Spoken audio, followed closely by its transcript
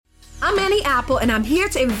I'm Annie Apple, and I'm here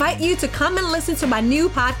to invite you to come and listen to my new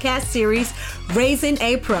podcast series, Raising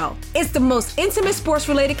a Pro. It's the most intimate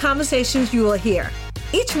sports-related conversations you will hear.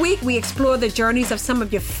 Each week, we explore the journeys of some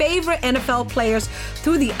of your favorite NFL players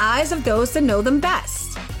through the eyes of those that know them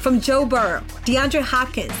best. From Joe Burrow, DeAndre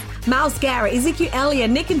Hopkins, Myles Garrett, Ezekiel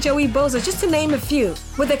Elliott, Nick and Joey Bosa, just to name a few.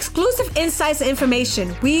 With exclusive insights and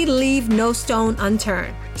information, we leave no stone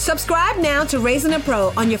unturned. Subscribe now to Raising a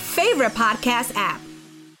Pro on your favorite podcast app.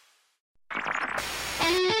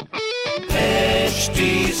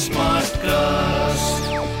 HD Smartcast.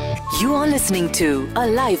 You are listening to a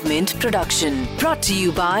Live Mint production brought to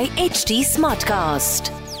you by HD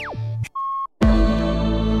Smartcast.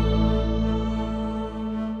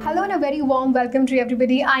 Hello and a very warm welcome to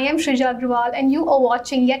everybody. I am Shrija Agrawal and you are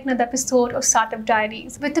watching yet another episode of Startup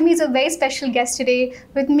Diaries. With me is a very special guest today.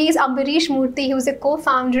 With me is Ambarish Murthy, who is a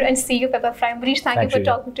co-founder and CEO of Pepperfry. Ambarish, thank you for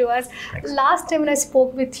talking to us. Thanks. Last time when I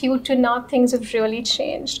spoke with you to now, things have really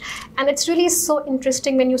changed. And it's really so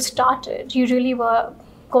interesting when you started. You really were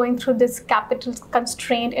going through this capital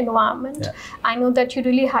constrained environment. Yeah. I know that you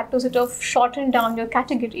really had to sort of shorten down your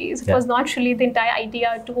categories. It was not really the entire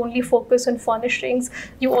idea to only focus on furnishings.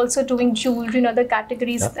 You also doing jewelry and other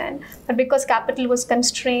categories then. But because capital was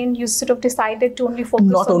constrained, you sort of decided to only focus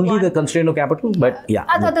not on only the constraint of capital, but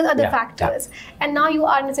other factors. Yeah. And now you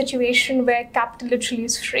are in a situation where capital literally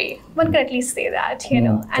is free. One can at least say that, and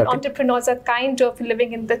entrepreneurs are kind of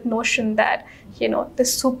living in that notion that, the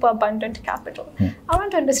super abundant capital. I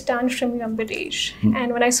want to understand from you, Ambarish,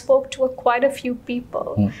 and when I spoke to quite a few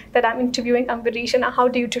people that I'm interviewing Ambarish and how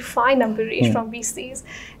do you define Ambarish from VCs,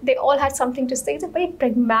 they all had something to say. It's a very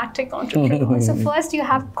pragmatic entrepreneur. So first, you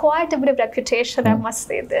have quite a bit of reputation, I must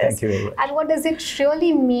say this. Thank you very much. And what does it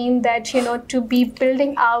really mean that, to be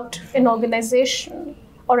building out an organization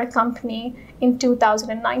or a company in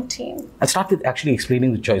 2019? I'll start with actually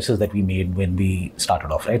explaining the choices that we made when we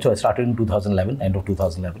started off, right? So I started in 2011, end of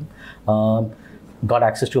 2011. Got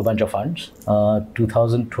access to a bunch of funds.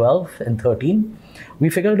 2012 and 13,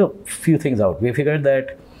 we figured a few things out. We figured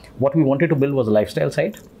that what we wanted to build was a lifestyle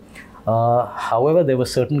site. However, there were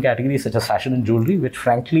certain categories such as fashion and jewelry, which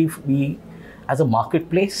frankly, we as a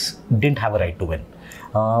marketplace didn't have a right to win.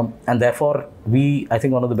 And therefore, I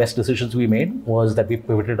think one of the best decisions we made was that we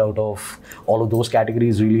pivoted out of all of those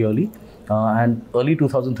categories really early. And early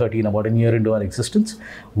 2013, about a year into our existence,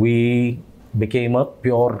 we became a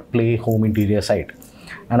pure play home interior site.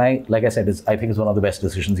 And I think it's one of the best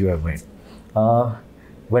decisions you ever made.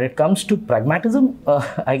 When it comes to pragmatism,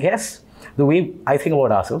 I guess the way I think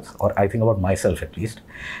about ourselves, or I think about myself at least,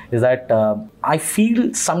 is that I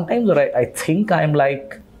feel sometimes, or I think I'm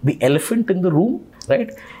like the elephant in the room,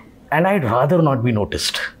 right? And I'd rather not be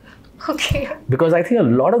noticed. Okay. Because I think a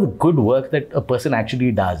lot of the good work that a person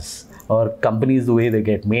actually does, or companies, the way they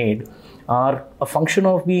get made, are a function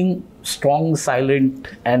of being strong, silent,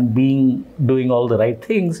 and doing all the right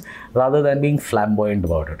things, rather than being flamboyant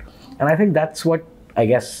about it. And I think that's what, I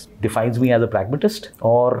guess, defines me as a pragmatist,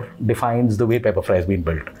 or defines the way Pepperfry has been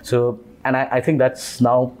built. So, and I think that's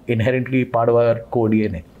now inherently part of our core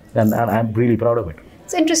DNA. And I'm really proud of it.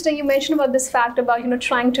 It's interesting you mentioned about this fact about,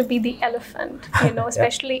 trying to be the elephant,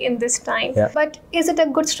 especially in this time. Yeah. But is it a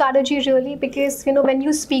good strategy really? Because, when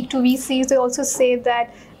you speak to VCs, they also say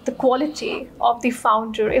that the quality of the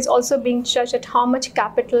founder is also being judged at how much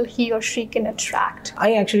capital he or she can attract.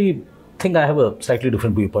 I actually think I have a slightly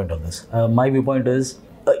different viewpoint on this. My viewpoint is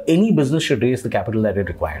any business should raise the capital that it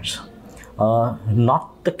requires,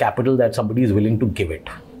 not the capital that somebody is willing to give it.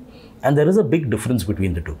 And there is a big difference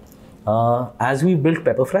between the two. As we built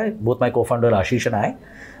Pepperfry, both my co-founder Ashish and I,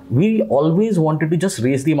 we always wanted to just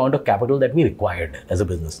raise the amount of capital that we required as a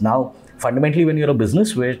business. Now, fundamentally, when you're a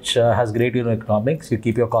business which has great unit economics, you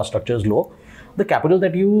keep your cost structures low, the capital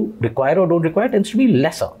that you require or don't require tends to be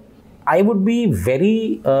lesser. I would be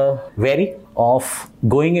very wary of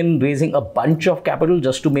going and raising a bunch of capital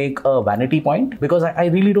just to make a vanity point, because I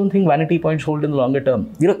really don't think vanity points hold in the longer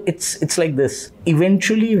term. It's like this.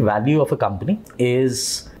 Eventually, value of a company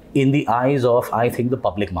is in the eyes of, I think, the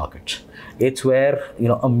public markets. It's where,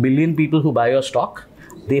 1 million people who buy your stock,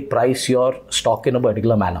 they price your stock in a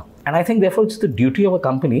particular manner. And I think, therefore, it's the duty of a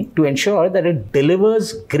company to ensure that it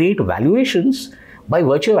delivers great valuations by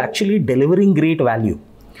virtue of actually delivering great value.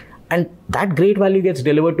 And that great value gets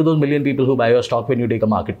delivered to those 1 million people who buy your stock when you take a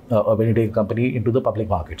market, or when you take a company into the public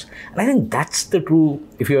markets. And I think that's the true,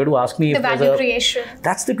 if you were to ask me, the value creation.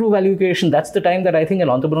 That's the true value creation. That's the time that I think an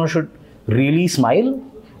entrepreneur should really smile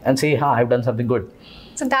and say, I've done something good.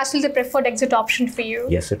 So that's still the preferred exit option for you?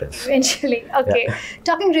 Yes, it is. Eventually. Okay. Yeah.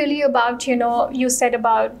 Talking really about, you said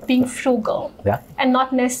about being frugal and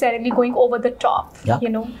not necessarily going over the top,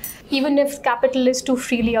 even if capital is too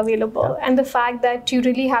freely available, and the fact that you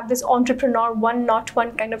really have this entrepreneur one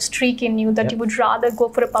kind of streak in you, that you would rather go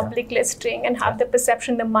for a public listing and have the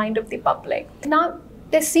perception in the mind of the public. Now,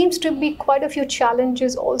 there seems to be quite a few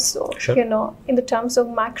challenges also, in the terms of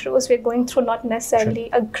macros. We're going through not necessarily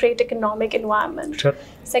a great economic environment.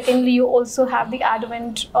 Secondly, you also have the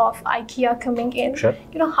advent of IKEA coming in.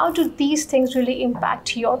 How do these things really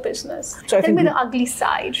impact your business? So tell me the ugly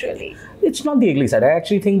side, really. It's not the ugly side. I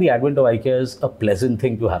actually think the advent of IKEA is a pleasant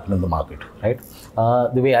thing to happen in the market, right?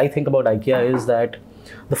 The way I think about IKEA is that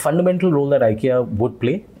the fundamental role that IKEA would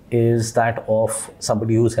play is that of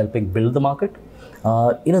somebody who's helping build the market.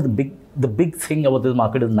 The big thing about this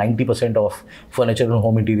market is 90% of furniture and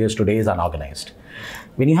home interiors today is unorganized.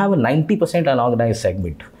 When you have a 90% unorganized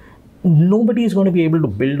segment, nobody is going to be able to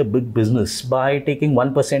build a big business by taking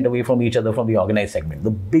 1% away from each other from the organized segment.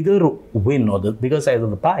 The bigger win or the bigger size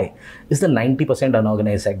of the pie is the 90%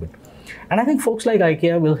 unorganized segment. And I think folks like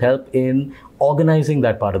IKEA will help in organizing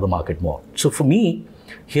that part of the market more. So for me,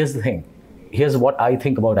 here's the thing. Here's what I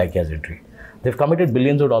think about IKEA's entry. They've committed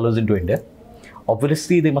billions of dollars into India.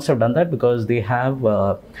 Obviously, they must have done that because they have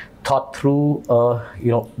thought through,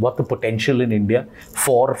 what the potential in India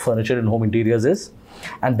for furniture and home interiors is.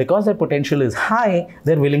 And because that potential is high,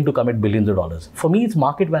 they're willing to commit billions of dollars. For me, it's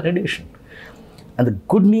market validation. And the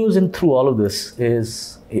good news through all of this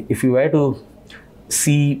is, if you were to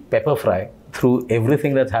see Pepperfry through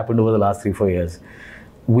everything that's happened over the last 3-4 years,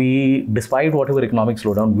 despite whatever economic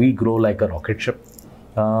slowdown, we grow like a rocket ship.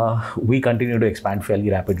 We continue to expand fairly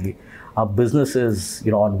rapidly. Our business is,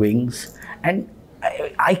 on wings, and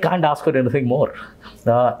I can't ask for anything more.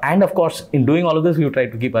 And of course, in doing all of this, we try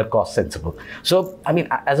to keep our costs sensible. So,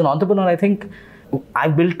 as an entrepreneur, I think I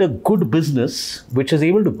built a good business which is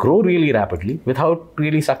able to grow really rapidly without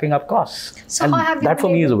really sucking up costs. So that for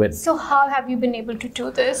me is a win. So how have you been able to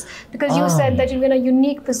do this? Because you said that you're in a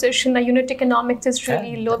unique position, the unit economics is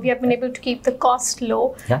really low. We have been able to keep the cost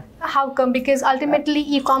low. How come? Because ultimately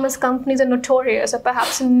e-commerce companies are notorious or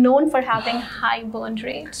perhaps known for having high burn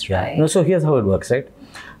rates, right? No, so here's how it works, right?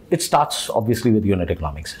 It starts obviously with unit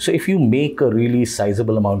economics. So if you make a really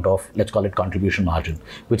sizable amount of, let's call it contribution margin,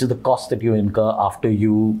 which is the cost that you incur after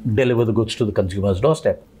you deliver the goods to the consumer's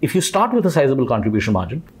doorstep. If you start with a sizable contribution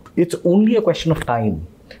margin, it's only a question of time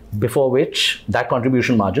before which that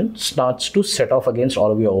contribution margin starts to set off against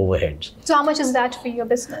all of your overheads. So how much is that for your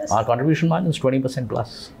business? Our contribution margin is 20%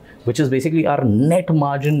 plus, which is basically our net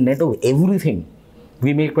margin, net of everything.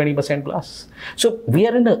 We make 20% plus. So we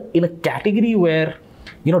are in a category where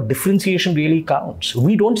differentiation really counts.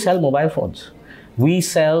 We don't sell mobile phones. We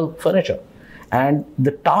sell furniture. And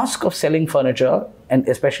the task of selling furniture, and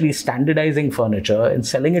especially standardizing furniture and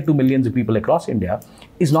selling it to millions of people across India,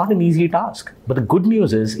 is not an easy task. But the good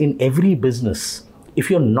news is, in every business,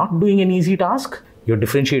 if you're not doing an easy task, you're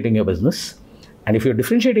differentiating your business. And if you're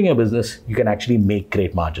differentiating your business, you can actually make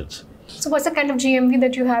great margins. So what's the kind of GMV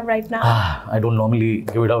that you have right now? I don't normally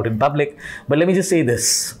give it out in public, but let me just say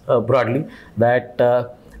this broadly, that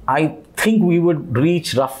I think we would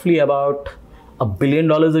reach roughly about $1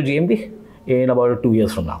 billion of GMV in about 2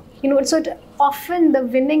 years from now. So often the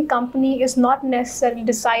winning company is not necessarily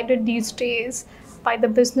decided these days by the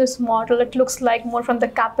business model. It looks like more from the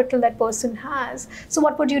capital that person has. So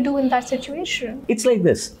what would you do in that situation? It's like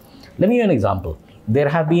this. Let me give you an example. There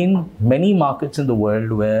have been many markets in the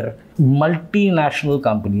world where multinational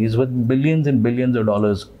companies with billions and billions of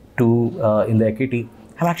dollars in the equity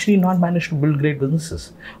have actually not managed to build great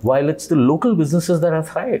businesses, while it's the local businesses that have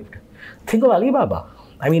thrived. Think of Alibaba.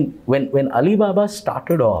 When Alibaba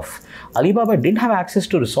started off, Alibaba didn't have access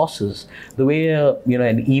to resources the way an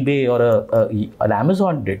eBay or an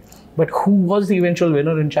Amazon did. But who was the eventual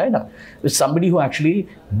winner in China? It was somebody who actually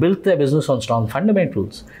built their business on strong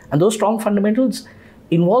fundamentals. And those strong fundamentals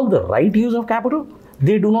involve the right use of capital.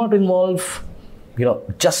 They do not involve,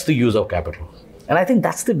 just the use of capital. And I think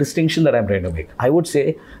that's the distinction that I'm trying to make. I would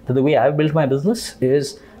say that the way I've built my business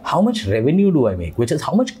is, how much revenue do I make, which is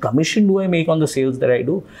how much commission do I make on the sales that I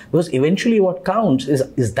do? Because eventually what counts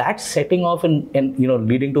is that setting off and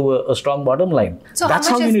leading to a strong bottom line. So that's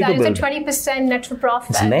how much is that? Is it 20% net for profit?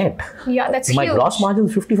 It's net. Yeah, that's My huge. gross margin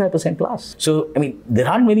is 55% plus. So, there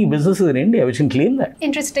aren't many businesses in India which can claim that.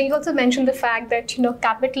 Interesting. You also mentioned the fact that,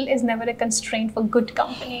 capital is never a constraint for good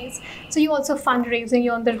companies. So you also fundraising,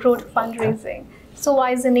 you're on the road to fundraising. So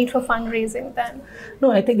why is the need for fundraising then?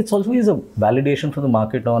 No, I think it's always a validation from the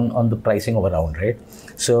market on the pricing of a round, right?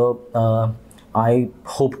 So I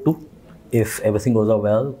hope to if everything goes out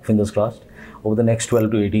well, fingers crossed, over the next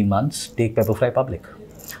 12 to 18 months, take Pepperfry public.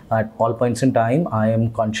 At all points in time, I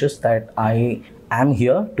am conscious that I am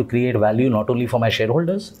here to create value not only for my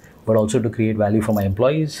shareholders, but also to create value for my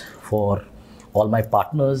employees, for all my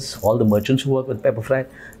partners, all the merchants who work with Pepperfry.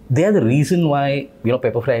 They are the reason why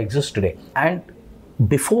Pepperfry exists today. And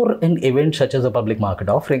before an event such as a public market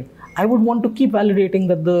offering, I would want to keep validating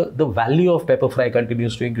that the value of Pepperfry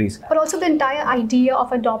continues to increase. But also the entire idea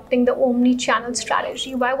of adopting the omni-channel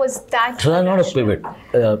strategy, why was that? So that's not a pivot.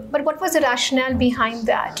 But what was the rationale behind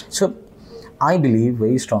that? So I believe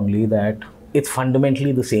very strongly that it's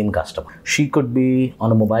fundamentally the same customer. She could be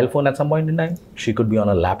on a mobile phone at some point in time, she could be on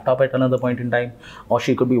a laptop at another point in time, or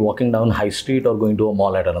she could be walking down high street or going to a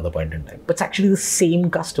mall at another point in time. But it's actually the same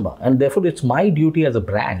customer, and therefore it's my duty as a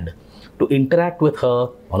brand to interact with her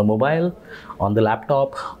on a mobile, on the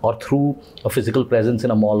laptop, or through a physical presence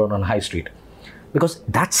in a mall or on high street. Because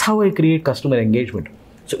that's how I create customer engagement.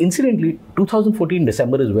 So incidentally, 2014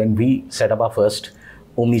 December is when we set up our first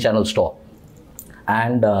omni-channel store.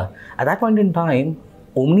 And at that point in time,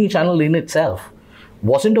 omni-channel in itself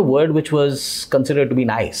wasn't a word which was considered to be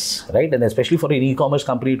nice, right? And especially for an e-commerce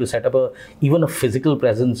company to set up even a physical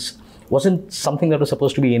presence wasn't something that was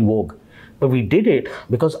supposed to be in vogue. But we did it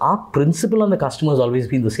because our principle on the customer has always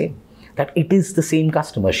been the same, that it is the same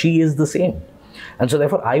customer, she is the same. And so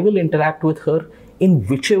therefore, I will interact with her in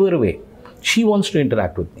whichever way she wants to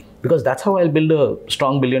interact with me, because that's how I'll build a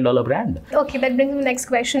strong billion-dollar brand. Okay, that brings me to the next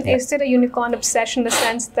question. Yeah. Is there a unicorn obsession in the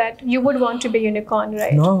sense that you would want to be a unicorn,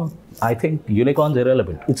 right? No, I think unicorn's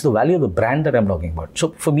irrelevant. It's the value of the brand that I'm talking about.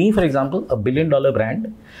 So for me, for example, a billion-dollar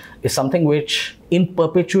brand is something which in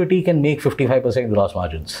perpetuity can make 55% gross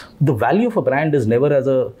margins. The value of a brand is never as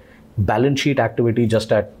a balance sheet activity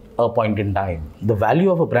just at a point in time. The value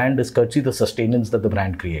of a brand is courtesy the sustenance that the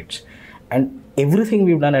brand creates. And everything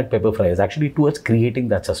we've done at Pepperfry is actually towards creating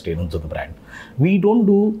that sustenance of the brand. We don't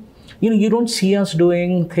do, you don't see us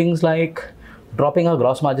doing things like dropping our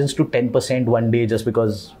gross margins to 10% one day just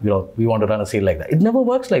because, we want to run a sale like that. It never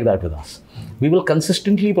works like that with us. We will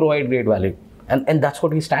consistently provide great value. And that's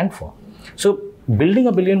what we stand for. So building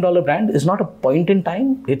a billion-dollar brand is not a point in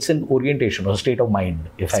time, it's an orientation or a state of mind,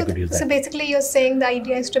 if I could use that. So basically you're saying the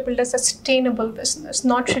idea is to build a sustainable business,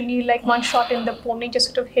 not really like one shot in the pony,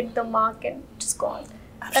 just sort of hit the mark and just go on.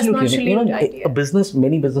 Absolutely. That's not really the idea. A business,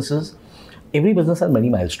 many businesses, every business has many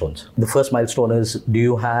milestones. The first milestone is,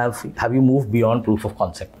 have you moved beyond proof of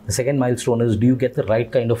concept? The second milestone is, do you get the right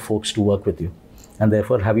kind of folks to work with you? And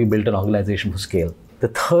therefore, have you built an organization for scale? The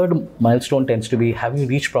third milestone tends to be, have you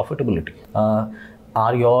reached profitability?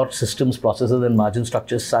 Are your systems, processes, and margin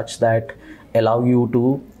structures such that allow you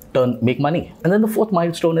to make money? And then the fourth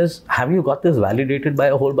milestone is, have you got this validated by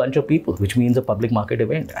a whole bunch of people, which means a public market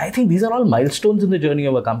event? I think these are all milestones in the journey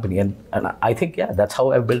of a company. And I think, that's how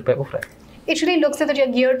I've built Pepperfry. It really looks like that you're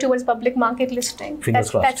geared towards public market listing. Fingers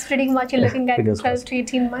crossed. That's pretty much you're looking at 12 to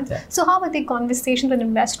 18 months. Yeah. So how are the conversations with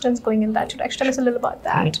investors going in that direction? Tell us a little about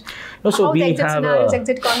that. No, so how we the exit have scenarios,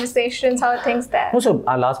 exit conversations, how are things there? No, so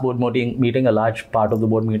our last board meeting, a large part of the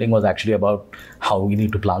board meeting was actually about how we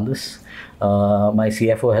need to plan this. My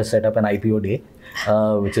CFO has set up an IPO day,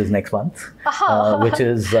 which is next month, which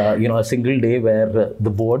is a single day where the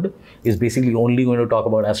board is basically only going to talk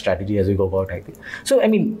about our strategy as we go about IPO. So,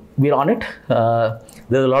 we're on it.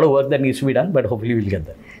 There's a lot of work that needs to be done, but hopefully we'll get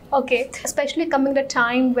there. Okay, especially coming at a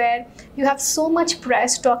time where you have so much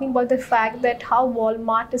press talking about the fact that how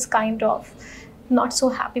Walmart is kind of not so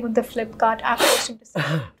happy with the Flipkart acquisition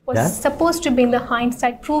decision. Was supposed to be, in the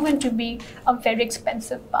hindsight, proven to be a very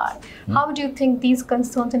expensive buy. How do you think these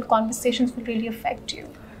concerns and conversations will really affect you?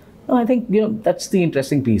 No, I think that's the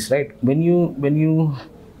interesting piece, right? When you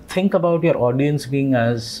think about your audience being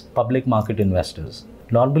as public market investors,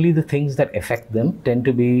 normally the things that affect them tend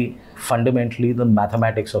to be fundamentally the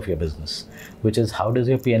mathematics of your business, which is how does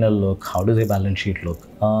your P&L look, how does your balance sheet look,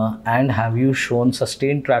 and have you shown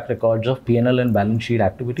sustained track records of P&L and balance sheet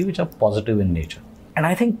activity which are positive in nature. And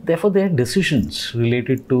I think therefore their decisions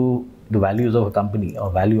related to the values of a company or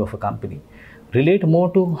value of a company relate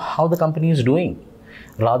more to how the company is doing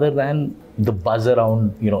rather than the buzz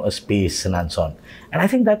around a space and so on. And I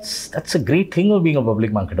think that's a great thing of being a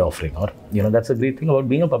public market offering, or that's a great thing about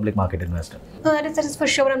being a public market investor. No, that is for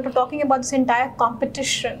sure. I'm talking about this entire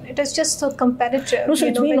competition. It is just so competitive. No, so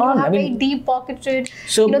it's been on. You have very deep pocketed.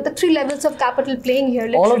 So the three levels of capital playing here.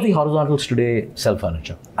 Literally. All of the horizontals today sell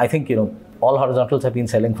furniture. I think all horizontals have been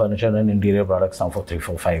selling furniture and interior products now for 3,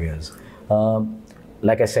 4, 5 years.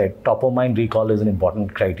 Like I said, top of mind recall is an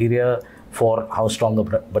important criteria for how strong a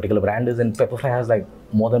particular brand is, and Pepperfry has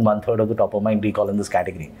more than 1/3 of the top of mind recall in this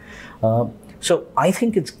category. So I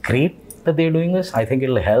think it's great that they're doing this. I think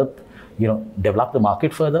it'll help, develop the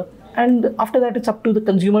market further. And after that, it's up to the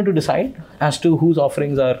consumer to decide as to whose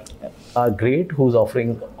offerings are great, whose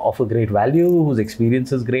offer great value, whose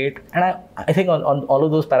experience is great. And I think on all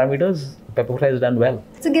of those parameters, Pepperfry has done well.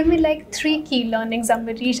 So give me like 3 key learnings,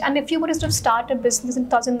 Ambarish. And if you were to start a business in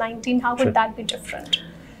 2019, how would that be different?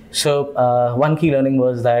 So one key learning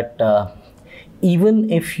was that even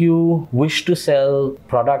if you wish to sell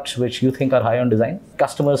products which you think are high on design,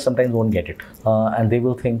 customers sometimes won't get it. And they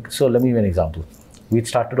will think, so let me give you an example. We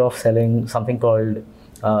started off selling something called,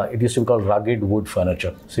 it used to be called rugged wood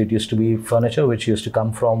furniture. So it used to be furniture which used to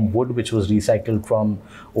come from wood which was recycled from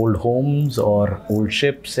old homes or old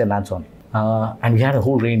ships and so on. And we had a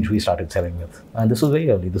whole range we started selling with. And this was very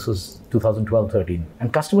early. This was 2012-13.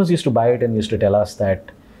 And customers used to buy it and used to tell us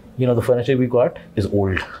that, the furniture we got is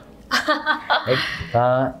old.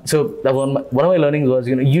 Right? So one of my learnings was,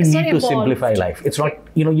 you need to simplify life. It's not,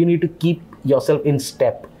 you need to keep yourself in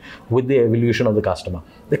step with the evolution of the customer.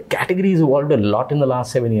 The category has evolved a lot in the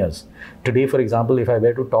last 7 years. Today, for example, if I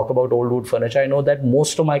were to talk about old wood furniture, I know that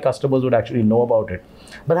most of my customers would actually know about it.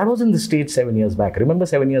 But that was in the stage 7 years back. Remember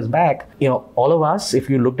 7 years back, all of us, if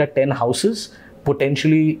you looked at 10 houses,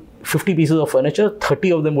 potentially 50 pieces of furniture,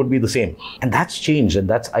 30 of them would be the same. And that's changed. And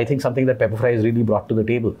that's, I think, something that Pepperfry has really brought to the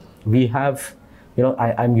table. We have,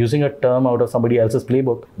 I'm using a term out of somebody else's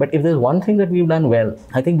playbook, but if there's one thing that we've done well,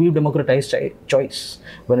 I think we've democratized choice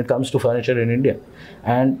when it comes to furniture in India.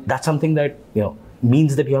 And that's something that,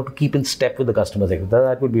 means that you have to keep in step with the customers.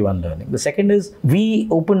 That would be one learning. The second is we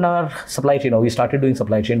opened our supply chain, or we started doing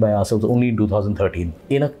supply chain by ourselves only in 2013.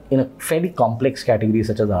 In a fairly complex category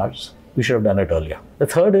such as ours, we should have done it earlier. The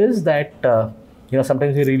third is that,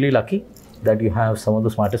 sometimes you're really lucky that you have some of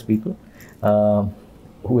the smartest people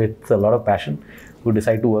with a lot of passion who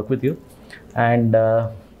decide to work with you. And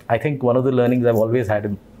I think one of the learnings I've always had,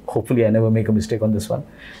 and hopefully I never make a mistake on this one,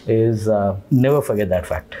 is never forget that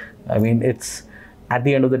fact. I mean, it's at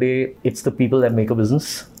the end of the day, it's the people that make a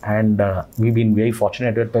business. And we've been very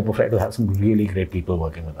fortunate at Pepperfry to have some really great people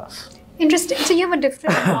working with us. Interesting. So you have a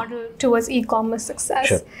different model towards e-commerce success.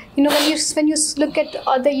 Sure. When you look at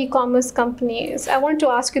other e-commerce companies, I wanted to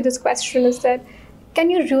ask you this question: is that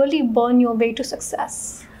can you really burn your way to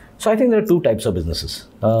success? So I think there are two types of businesses,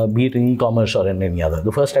 be it in e-commerce or in any other.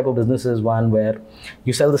 The first type of business is one where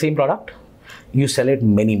you sell the same product, you sell it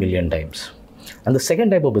many million times. And the second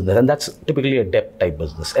type of business, and that's typically a depth type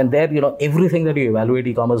business. And there, everything that you evaluate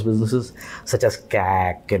e-commerce businesses, such as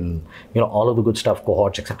CAC and, all of the good stuff,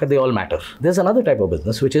 cohorts, etc., they all matter. There's another type of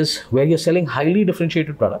business, which is where you're selling highly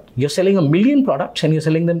differentiated product. You're selling 1 million products and you're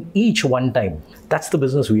selling them each one time. That's the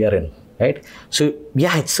business we are in, right? So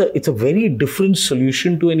yeah, it's a very different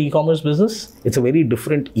solution to an e-commerce business. It's a very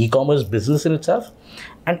different e-commerce business in itself.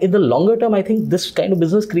 And in the longer term, I think this kind of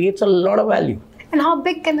business creates a lot of value. And how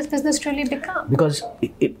big can this business really become? Because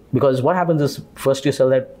what happens is, first you sell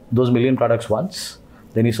those 1 million products once,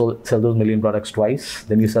 then you sell those 1 million products twice,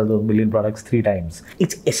 then you sell those 1 million products 3 times.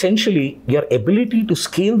 It's essentially your ability to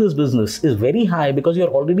scale this business is very high because you're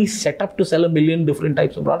already set up to sell 1 million different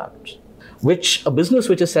types of products. Which a business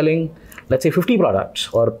which is selling, let's say 50 products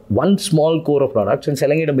or one small core of products and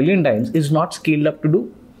selling it 1 million times is not scaled up to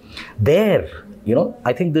do. There,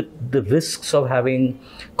 I think that the risks of having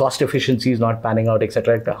cost efficiencies not panning out,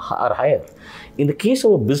 etc., are higher. In the case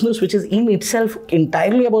of a business which is in itself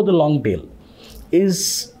entirely about the long tail,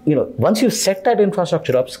 is, once you set that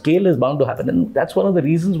infrastructure up, scale is bound to happen. And that's one of the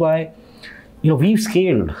reasons why, we've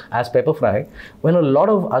scaled as Pepperfry when a lot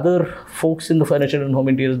of other folks in the furniture and home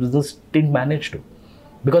interiors business didn't manage to.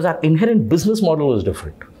 Because our inherent business model was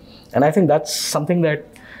different. And I think that's something that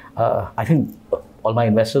I think all my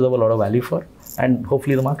investors have a lot of value for. And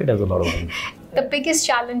hopefully the market has a lot of value. The biggest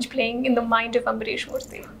challenge playing in the mind of Ambarish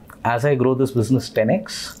Murthy? As I grow this business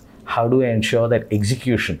 10x, how do I ensure that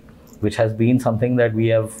execution, which has been something that we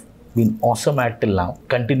have been awesome at till now,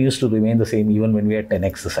 continues to remain the same even when we are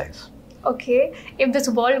 10x the size? Okay. If this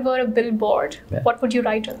world were a billboard, what would you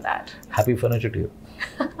write on that? Happy furniture to you.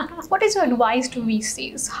 What is your advice to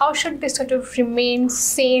VCs? How should they sort of remain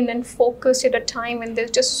sane and focused at a time when there's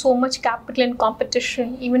just so much capital and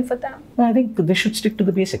competition, even for them? I think they should stick to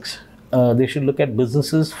the basics. They should look at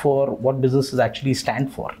businesses for what businesses actually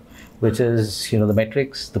stand for, which is, the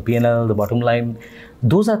metrics, the P&L, the bottom line.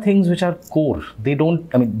 Those are things which are core.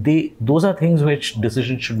 Those are things which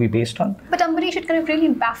decisions should be based on. But Ambarish, it kind of really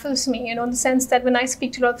baffles me, in the sense that when I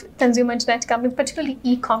speak to a lot of consumer internet companies, particularly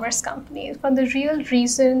e-commerce companies, for the real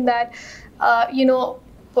reason that,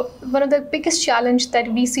 one of the biggest challenge that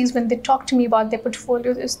VCs when they talk to me about their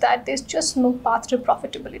portfolios is that there's just no path to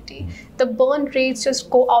profitability. The burn rates just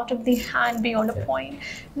go out of the hand beyond a point.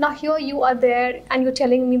 Now here you are there and you're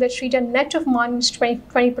telling me that Shrija, net of margin is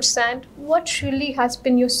 20%. What really has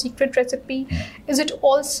been your secret recipe? Is it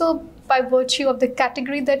also by virtue of the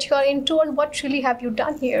category that you are into, or what really have you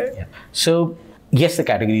done here? Yeah. So yes, the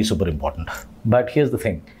category is super important. But here's the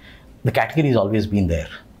thing. The category has always been there.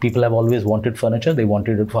 People have always wanted furniture. They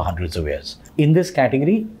wanted it for hundreds of years. In this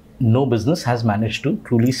category, no business has managed to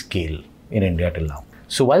truly scale in India till now.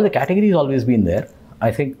 So while the category has always been there,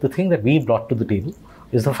 I think the thing that we brought to the table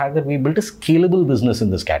is the fact that we built a scalable business in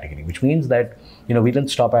this category, which means that, we didn't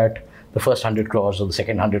stop at the first 100 crores or the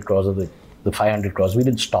second 100 crores or the 500 crores. We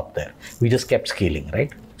didn't stop there. We just kept scaling,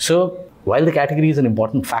 right? So while the category is an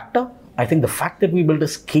important factor, I think the fact that we built a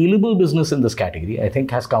scalable business in this category, I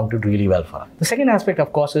think has counted really well for us. The second aspect,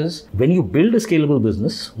 of course, is when you build a scalable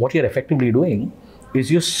business, what you're effectively doing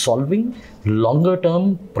is you're solving longer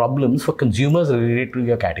term problems for consumers related to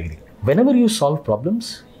your category. Whenever you solve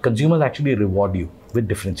problems, consumers actually reward you with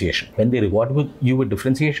differentiation. When they reward you with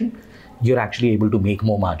differentiation, you're actually able to make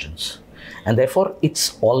more margins. And therefore,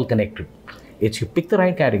 it's all connected. It's you pick the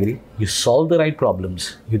right category, you solve the right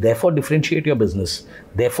problems, you therefore differentiate your business,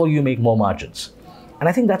 therefore you make more margins. And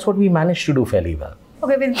I think that's what we managed to do fairly well.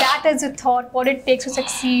 Okay, with that as a thought, what it takes to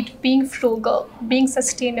succeed, being frugal, being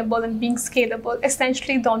sustainable, and being scalable,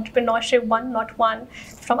 essentially the entrepreneurship 101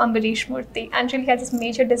 from Ambarish Murthy, and really has this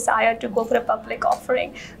major desire to go for a public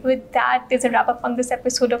offering. With that, there's a wrap up on this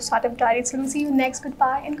episode of Startup Diaries. So we'll see you next.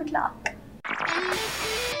 Goodbye and good luck.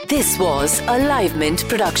 This was a Live Mint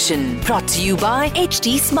production brought to you by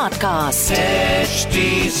HT Smartcast.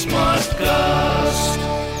 HT Smartcast.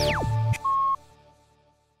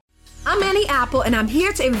 I'm Annie Apple, and I'm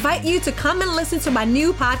here to invite you to come and listen to my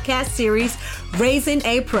new podcast series, Raising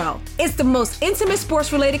a Pro. It's the most intimate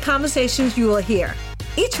sports-related conversations you will hear.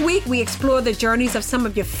 Each week, we explore the journeys of some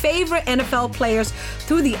of your favorite NFL players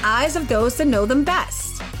through the eyes of those that know them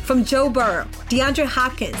best. From Joe Burrow, DeAndre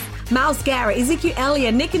Hopkins, Myles Garrett, Ezekiel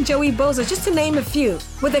Elliott, Nick and Joey Bosa, just to name a few.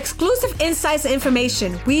 With exclusive insights and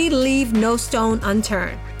information, we leave no stone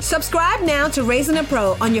unturned. Subscribe now to Raising a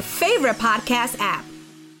Pro on your favorite podcast app.